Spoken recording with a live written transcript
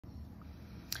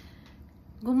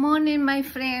Good morning, my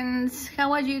friends.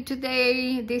 How are you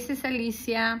today? This is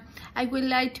Alicia. I would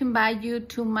like to invite you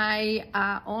to my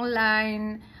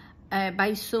online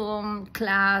by Zoom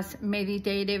class,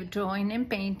 Meditative Drawing and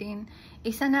Painting.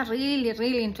 It's a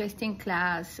really interesting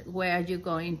class where you're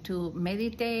going to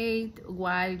meditate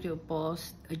while you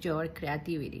post your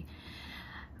creativity.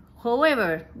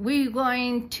 However, we're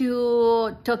going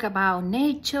to talk about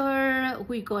nature,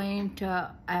 we're going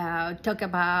to talk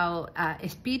about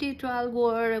spiritual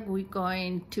work, we're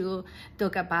going to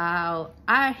talk about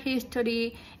art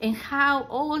history, and how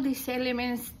all these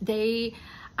elements, they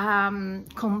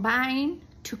combine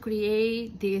to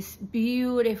create this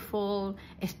beautiful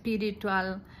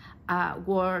spiritual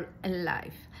world and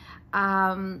life.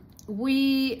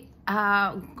 We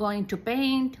are going to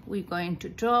paint, we're going to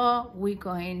draw, we're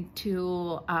going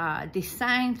to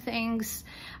design things.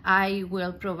 I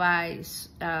will provide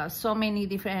so many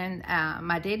different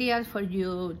materials for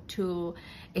you to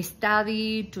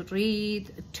study, to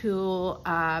read, to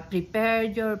prepare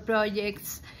your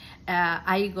projects.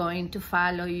 I'm going to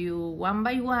follow you one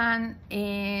by one,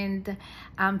 and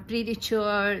I'm pretty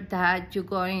sure that you're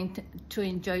going to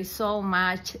enjoy so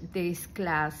much this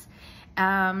class.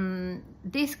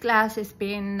 This class has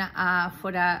been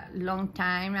for a long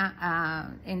time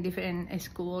in different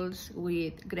schools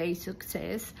with great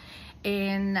success,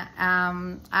 and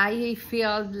I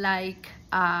feel like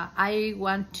I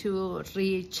want to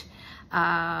reach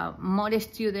more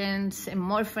students and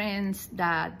more friends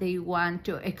that they want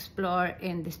to explore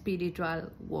in the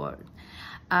spiritual world.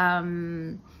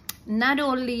 Not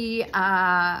only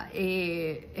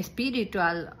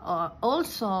spiritual,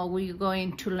 also we're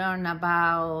going to learn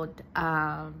about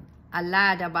a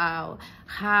lot about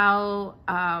how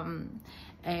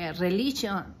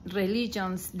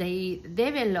religions they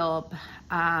develop,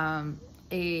 and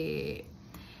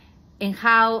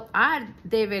how art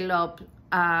develop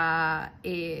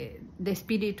the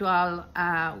spiritual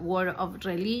world of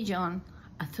religion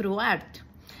through art.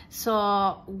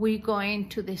 So we're going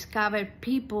to discover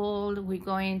people, we're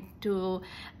going to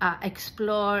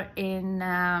explore and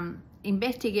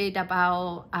investigate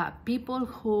about people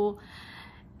who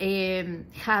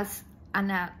has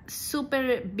a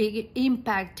super big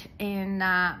impact in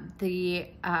the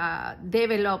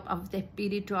develop of the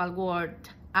spiritual world,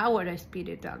 our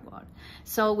spiritual world.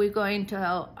 So we're going to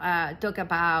talk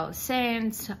about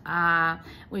saints,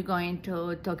 we're going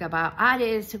to talk about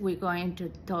artists, we're going to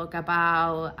talk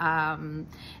about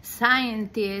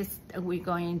scientists, we're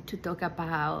going to talk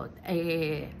about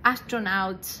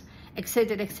astronauts,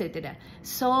 etc., etc.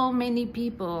 So many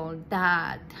people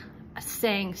that,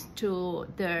 thanks to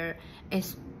their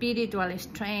spiritual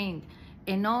strength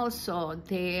and also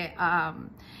their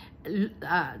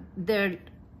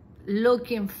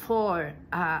looking for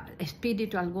a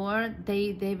spiritual world,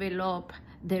 they develop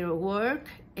their work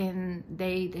and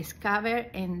they discover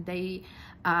and they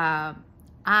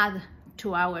add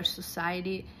to our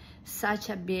society such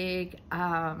a big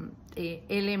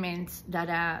elements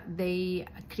that they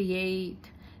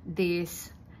create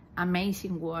this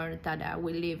amazing world that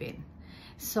we live in.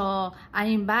 So I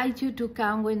invite you to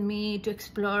come with me to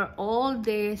explore all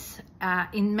this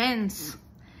immense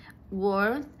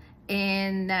world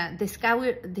and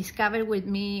discover with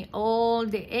me all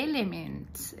the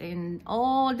elements and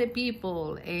all the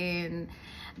people and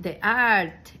the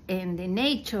art and the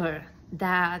nature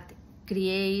that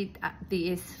create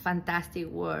this fantastic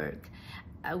world,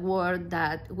 a world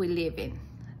that we live in.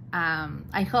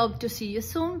 I hope to see you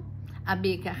soon. A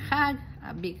big hug,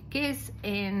 a big kiss,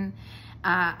 and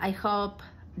I hope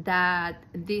that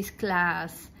this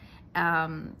class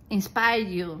inspire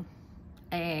you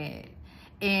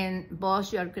and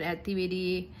boost your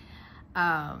creativity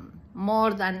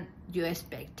more than you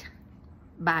expect.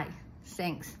 Bye.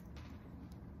 Thanks.